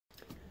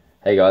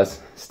Hey guys,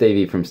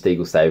 Stevie from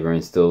Stegal Saber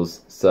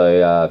installs.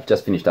 So I've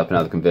just finished up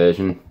another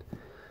conversion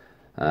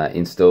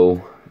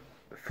install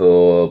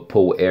for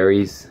Paul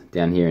Eyries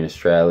down here in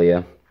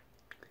Australia.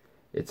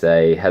 It's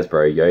a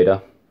Hasbro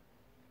Yoda,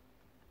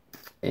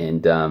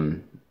 and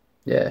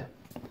yeah,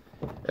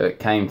 it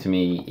came to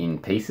me in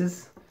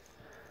pieces.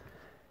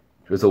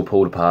 It was all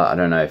pulled apart. I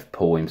don't know if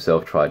Paul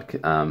himself tried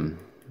playing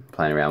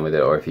around with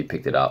it or if he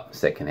picked it up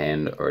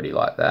secondhand already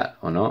like that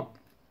or not.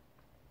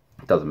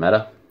 It doesn't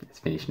matter, it's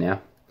finished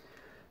now.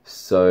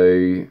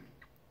 So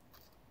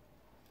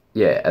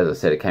yeah, as I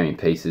said, it came in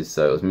pieces,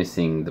 so it was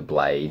missing the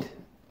blade,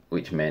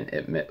 which meant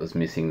it was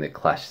missing the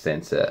clash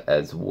sensor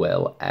as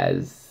well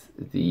as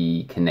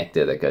the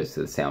connector that goes to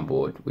the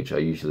soundboard, which I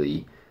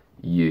usually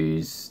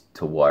use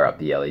to wire up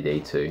the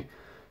LED to.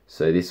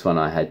 So this one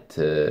I had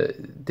to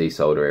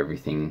desolder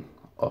everything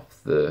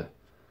off the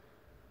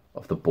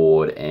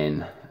board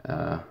and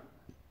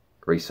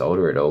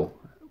resolder it all,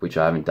 which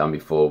I haven't done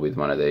before with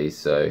one of these,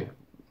 so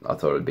I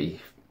thought it would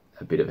be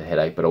a bit of a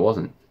headache, but it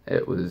wasn't.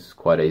 It was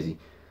quite easy.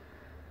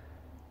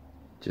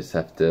 Just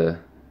have to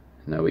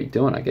know what you're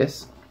doing, I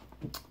guess.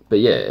 But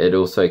yeah, it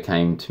also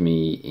came to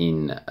me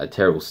in a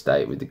terrible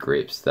state with the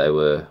grips. They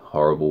were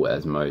horrible,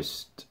 as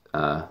most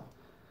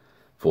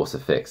Force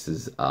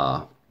FXs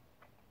are.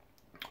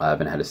 I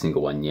haven't had a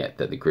single one yet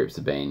that the grips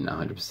have been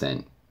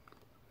 100%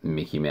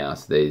 Mickey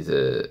Mouse. These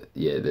are,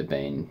 yeah, they've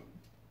been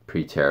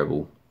pretty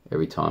terrible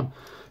every time.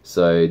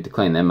 So to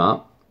clean them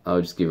up, I'll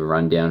just give a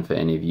rundown for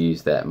any of you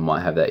that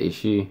might have that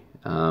issue.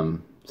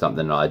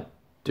 Something that I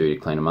do to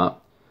clean them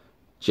up.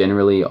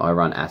 Generally, I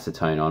run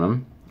acetone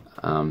on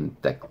them.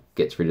 That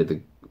gets rid of the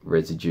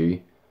residue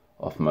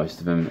off most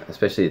of them,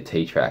 especially the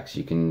T-tracks.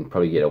 You can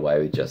probably get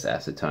away with just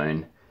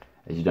acetone,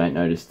 as you don't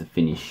notice the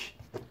finish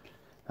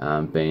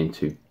being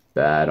too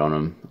bad on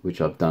them,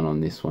 which I've done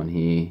on this one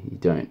here. You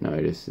don't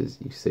notice, as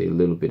you see a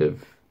little bit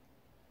of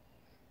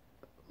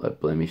like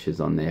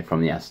blemishes on there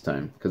from the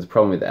acetone, because the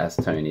problem with the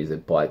acetone is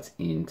it bites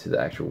into the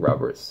actual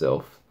rubber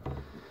itself,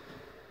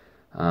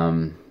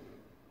 because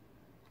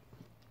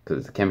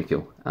it's a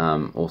chemical.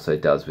 Also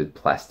does with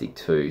plastic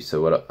too,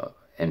 so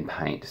and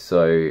paint.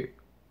 So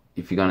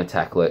if you're going to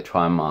tackle it,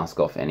 try and mask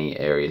off any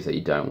areas that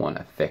you don't want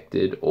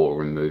affected, or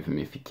remove them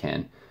if you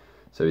can.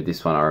 So with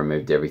this one I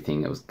removed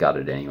everything. It was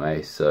gutted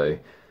anyway, so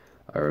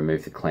I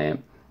removed the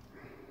clamp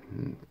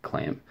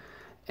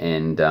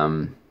and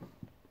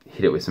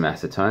hit it with some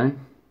acetone.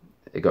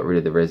 It got rid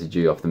of the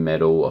residue off the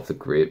metal, off the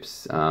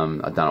grips.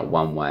 I'd done it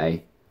one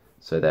way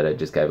so that it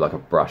just gave like a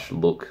brush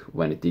look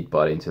when it did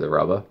bite into the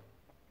rubber.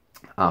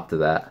 After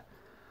that,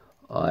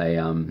 I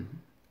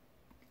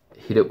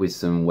hit it with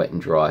some wet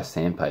and dry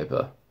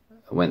sandpaper.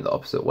 I went the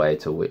opposite way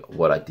to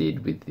what I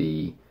did with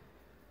the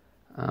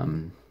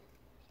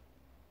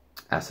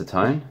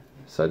acetone,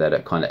 so that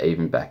it kind of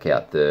evened back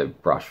out the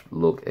brush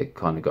look. It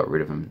kind of got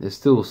rid of them. There's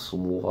still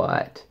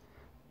slight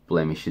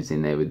blemishes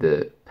in there with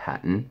the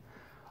pattern.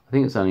 I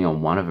think it's only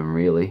on one of them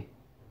really.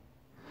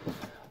 I'll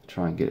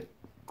try and get it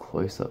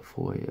close up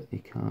for you. You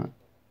can't.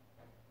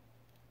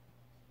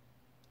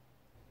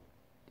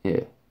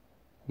 Yeah,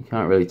 you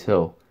can't really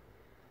tell.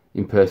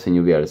 In person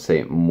you'll be able to see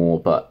it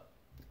more, but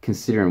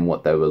considering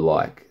what they were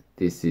like,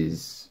 this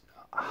is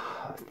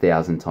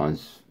 1,000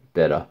 times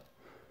better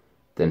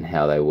than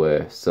how they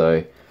were.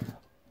 So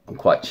I'm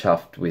quite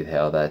chuffed with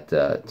how that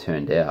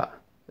turned out.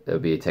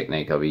 It'll be a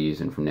technique I'll be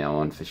using from now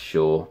on for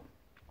sure.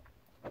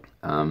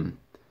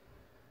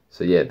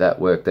 So yeah, that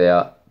worked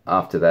out.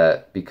 After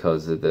that,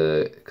 because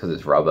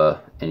it's rubber,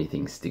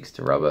 anything sticks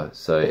to rubber.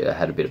 So I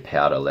had a bit of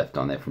powder left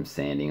on there from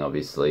sanding,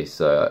 obviously.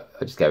 So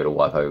I just gave it a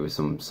wipe over with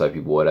some soapy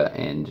water,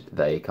 and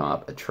they come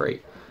up a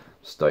treat.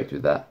 Stoked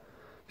with that.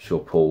 I'm sure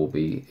Paul will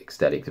be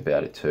ecstatic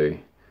about it too.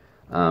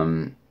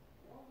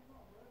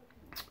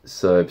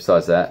 So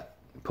besides that,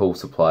 Paul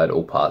supplied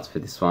all parts for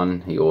this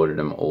one. He ordered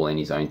them all in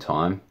his own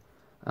time,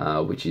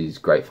 which is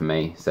great for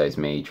me. Saves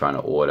me trying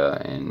to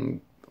order and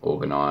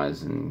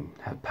organise and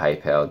have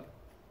PayPal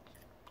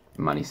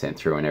money sent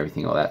through and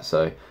everything like that.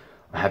 So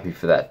I'm happy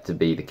for that to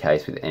be the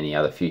case with any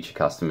other future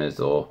customers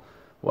or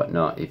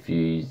whatnot. If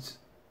you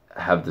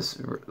have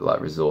this like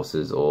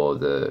resources or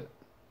the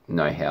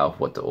know-how of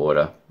what to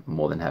order, I'm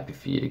more than happy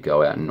for you to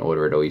go out and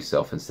order it all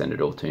yourself and send it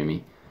all to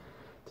me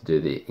to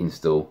do the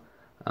install.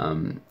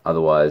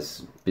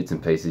 Otherwise, bits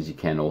and pieces you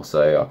can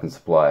also, I can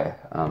supply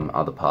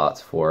other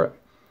parts for it.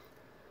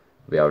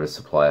 I'll be able to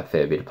supply a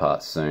fair bit of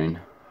parts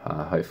soon,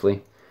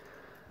 hopefully.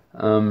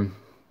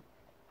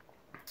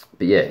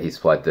 But yeah, he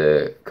supplied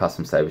the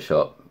custom Saber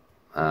shop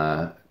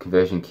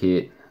conversion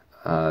kit,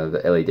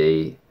 the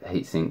LED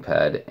heatsink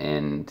pad,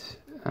 and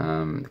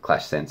the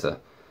clash sensor.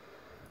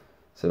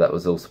 So that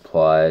was all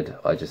supplied.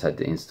 I just had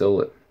to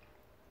install it.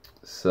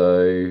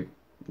 So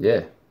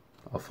yeah,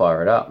 I'll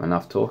fire it up.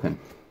 Enough talking.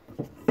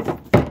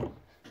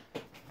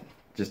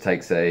 Just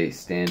takes a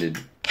standard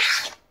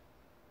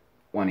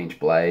 1-inch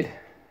blade,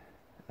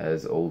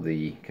 as all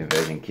the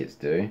conversion kits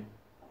do.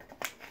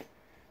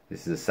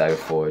 This is a Saber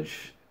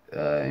Forge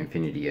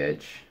Infinity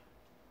Edge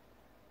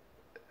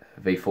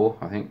V4,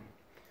 I think.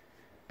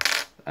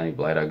 Only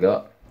blade I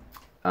got.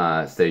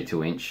 It's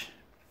 32-inch,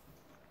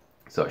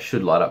 so it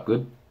should light up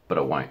good, but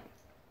it won't.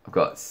 I've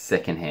got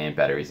second-hand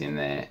batteries in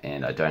there,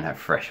 and I don't have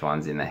fresh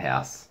ones in the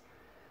house.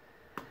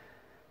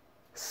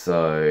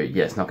 So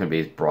yeah, it's not going to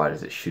be as bright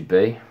as it should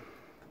be,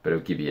 but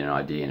it'll give you an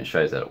idea, and it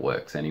shows that it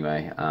works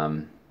anyway.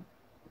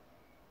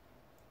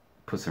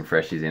 Put some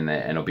freshies in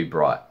there and it'll be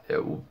bright.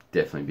 It will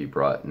definitely be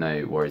bright.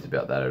 No worries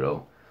about that at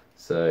all.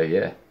 So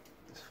yeah,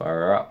 let's fire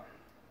her up.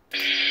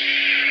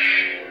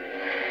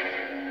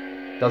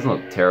 Doesn't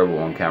look terrible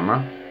on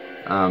camera,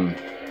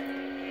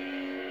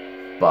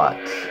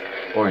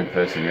 or in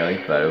person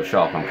really, but it'll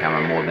show up on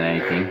camera more than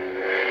anything.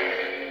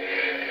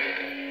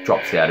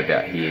 Drops out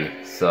about here,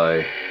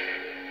 so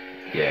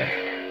yeah,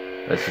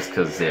 that's just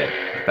because the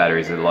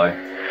batteries are low.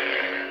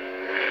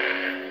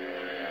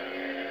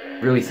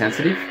 Really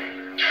sensitive.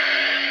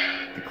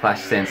 The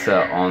clash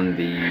sensor on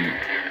the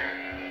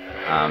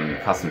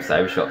custom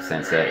Saber shop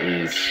sensor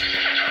is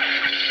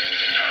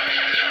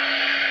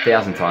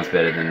 1,000 times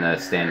better than the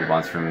standard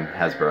ones from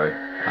Hasbro.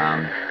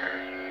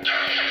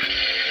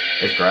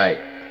 It's great.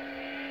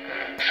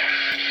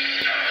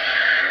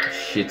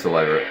 Shit's all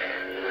over it.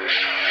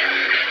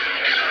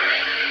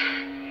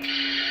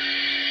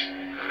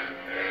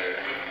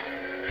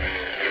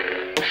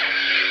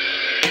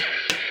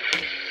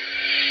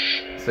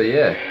 So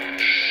yeah,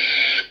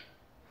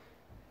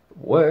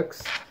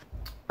 works.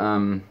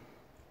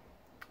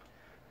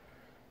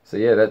 So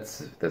yeah,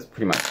 that's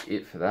pretty much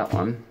it for that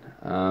one.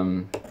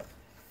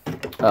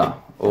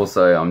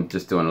 Also I'm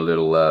just doing a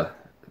little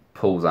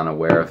Paul's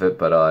unaware of it,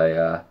 but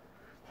I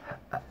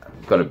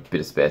got a bit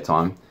of spare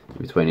time in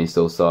between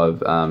installs, so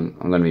I'm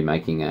going to be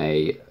making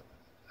a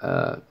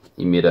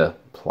emitter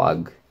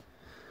plug.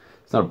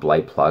 It's not a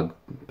blade plug,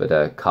 but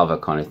a cover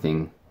kind of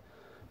thing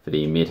for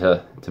the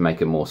emitter to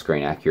make it more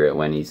screen accurate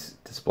when he's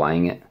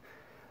displaying it.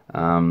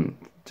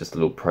 Just a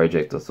little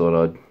project I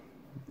thought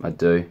I'd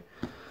do.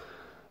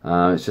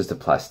 It's just a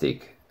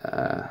plastic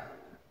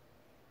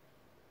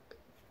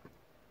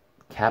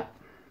cap,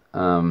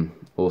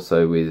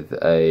 also with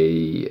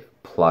a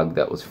plug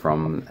that was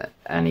from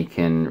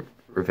Anakin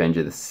Revenge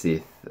of the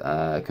Sith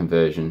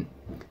conversion.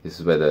 This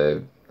is where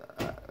the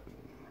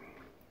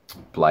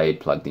blade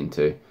plugged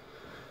into.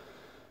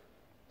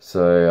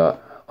 So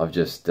I've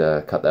just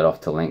cut that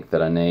off to length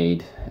that I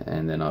need,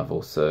 and then I've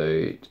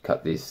also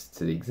cut this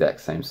to the exact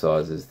same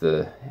size as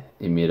the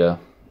emitter.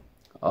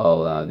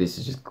 This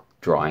is just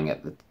drying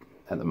at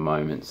the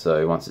moment,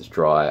 so once it's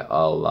dry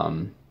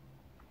I'll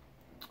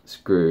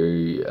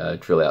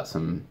drill out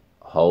some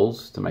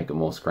holes to make it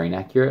more screen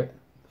accurate.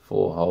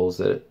 4 holes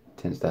that it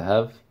tends to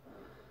have.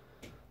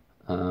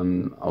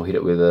 I'll hit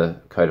it with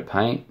a coat of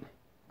paint,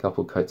 a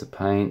couple of coats of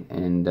paint,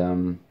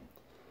 and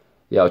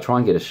yeah, I'll try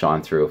and get a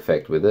shine through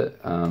effect with it,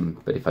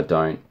 but if I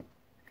don't,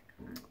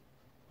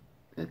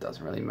 it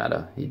doesn't really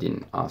matter. He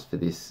didn't ask for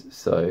this,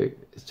 so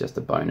it's just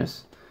a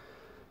bonus.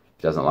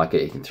 If he doesn't like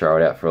it, he can throw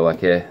it out for all I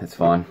care, it's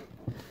fine.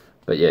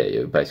 But yeah,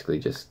 you basically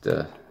just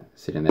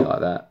sit in there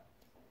like that.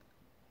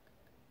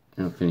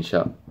 And I'll finish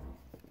up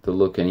the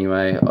look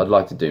anyway. I'd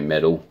like to do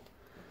metal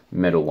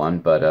one,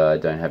 but I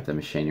don't have the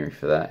machinery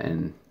for that,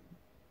 and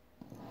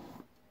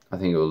I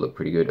think it will look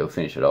pretty good. It'll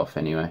finish it off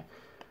anyway.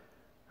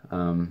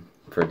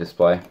 For a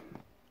display.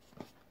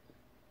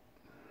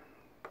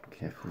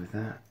 Careful with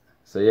that.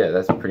 So yeah,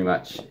 that's pretty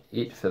much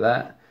it for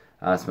that.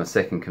 It's my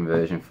second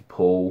conversion for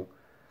Paul.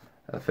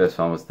 The first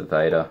one was the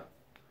Vader,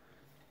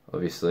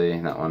 obviously,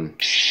 and that one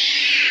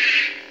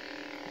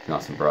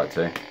nice and bright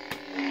too.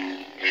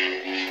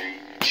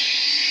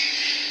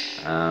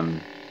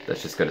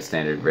 That's just got a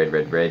standard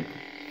red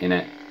in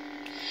it.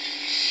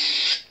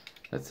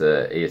 That's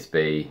a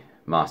ESB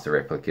Master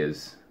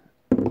Replicas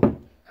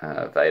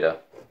Vader.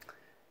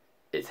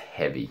 It's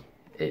heavy.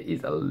 It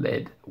is a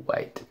lead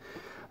weight.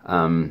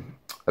 I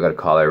got a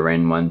Kylo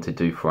Ren one to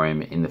do for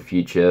him in the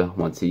future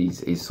once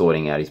he's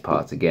sorting out his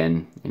parts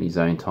again in his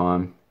own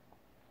time,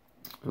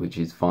 which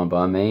is fine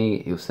by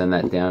me. He'll send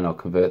that down. I'll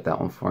convert that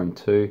one for him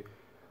too.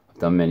 I've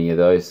done many of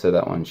those, so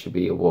that one should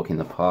be a walk in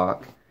the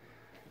park.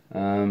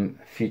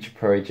 Future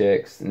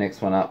projects. The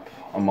next one up,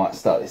 I might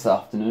start this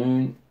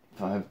afternoon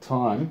if I have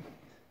time.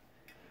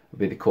 Will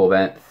be the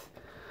Corbanth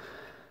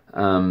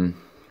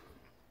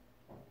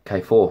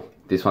K4.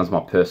 This one's my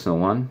personal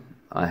one.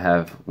 I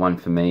have one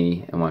for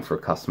me and one for a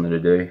customer to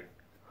do.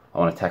 I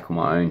want to tackle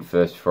my own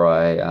first before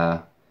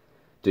I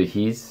do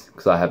his,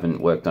 because I haven't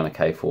worked on a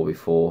K4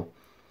 before.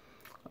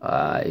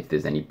 If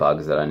there's any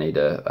bugs that I need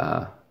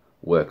to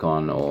work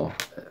on, or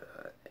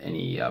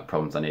any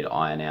problems I need to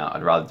iron out,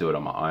 I'd rather do it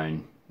on my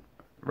own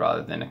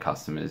rather than a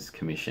customer's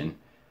commission.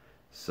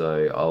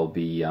 So I'll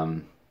be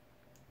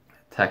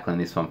tackling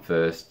this one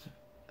first,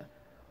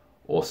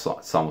 or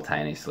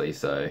simultaneously,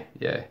 so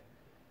yeah.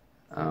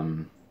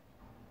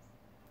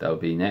 That'll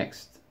be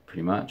next,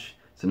 pretty much.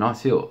 It's a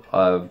nice hill.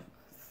 I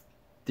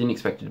didn't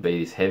expect it to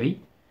be this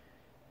heavy.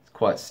 It's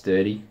quite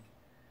sturdy,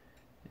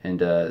 and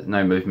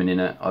no movement in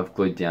it. I've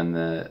glued down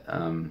the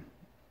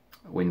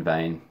wind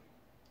vane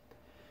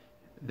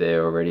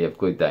there already. I've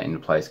glued that into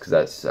place because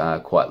that's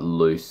quite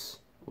loose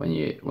when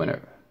you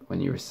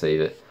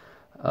receive it.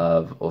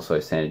 I've also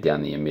sanded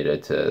down the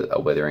emitter to a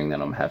weathering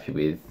that I'm happy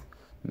with.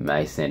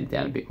 May sand it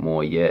down a bit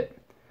more yet.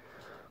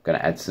 I'm going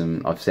to add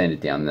some, I've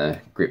sanded down the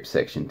grip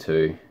section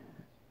too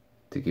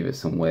to give it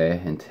some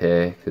wear and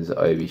tear, because the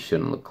obi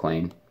shouldn't look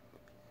clean.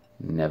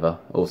 Never.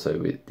 Also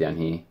with down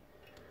here.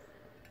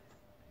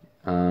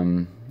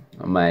 I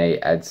may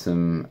add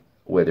some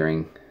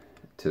weathering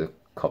to the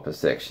copper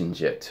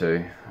sections yet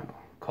too.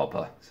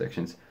 Copper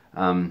sections.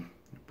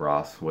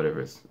 Brass,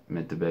 whatever it's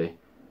meant to be.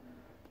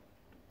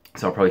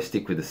 So I'll probably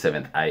stick with the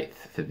 7/8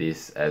 for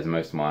this, as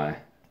most of my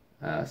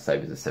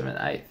Sabers are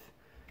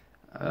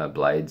 7/8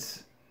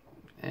 blades,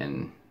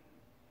 and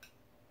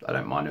I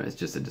don't mind it. It's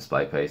just a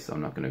display piece, so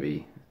I'm not going to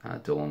be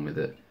dueling with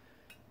it.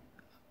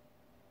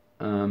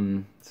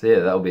 So yeah,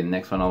 that'll be the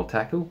next one I'll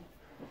tackle.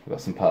 I've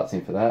got some parts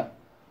in for that.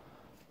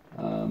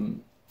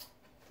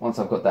 Once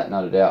I've got that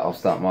nutted out, I'll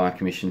start my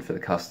commission for the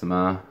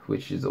customer,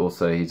 which is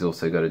also, he's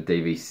also got a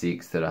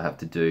DV6 that I have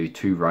to do,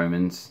 2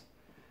 Romans,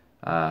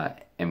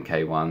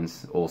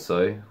 MK1s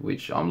also,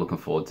 which I'm looking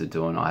forward to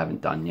doing. I haven't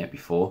done yet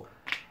before,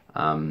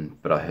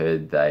 but I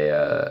heard they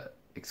are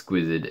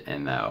exquisite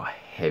and they are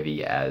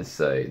heavy as,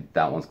 so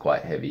that one's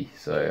quite heavy,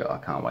 so I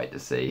can't wait to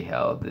see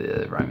how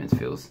the Romans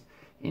feels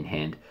in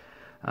hand.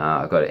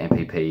 I've got an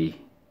MPP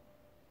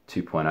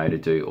 2.0 to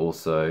do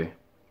also,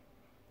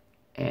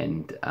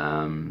 and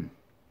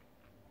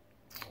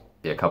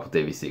yeah, a couple of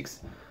DV6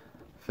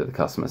 for the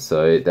customer,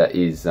 so that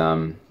is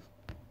one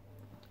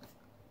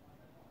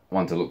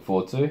to look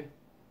forward to,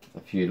 a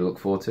few to look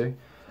forward to.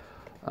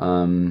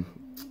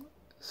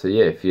 So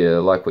yeah, if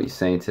you like what you're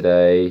seeing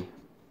today,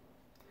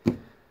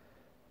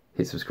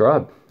 hit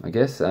subscribe, I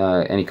guess.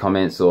 Any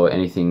comments or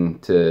anything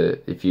to,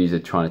 if you're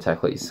trying to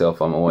tackle it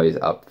yourself, I'm always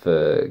up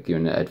for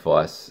giving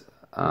advice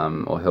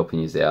or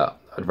helping you out.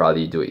 I'd rather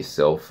you do it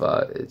yourself.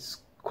 It's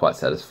quite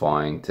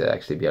satisfying to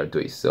actually be able to do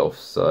it yourself.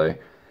 So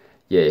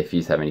yeah, if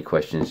you have any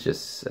questions,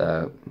 just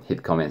hit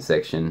the comment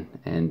section,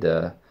 and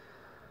I'll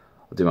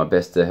do my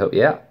best to help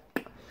you out.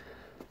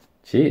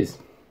 Cheers.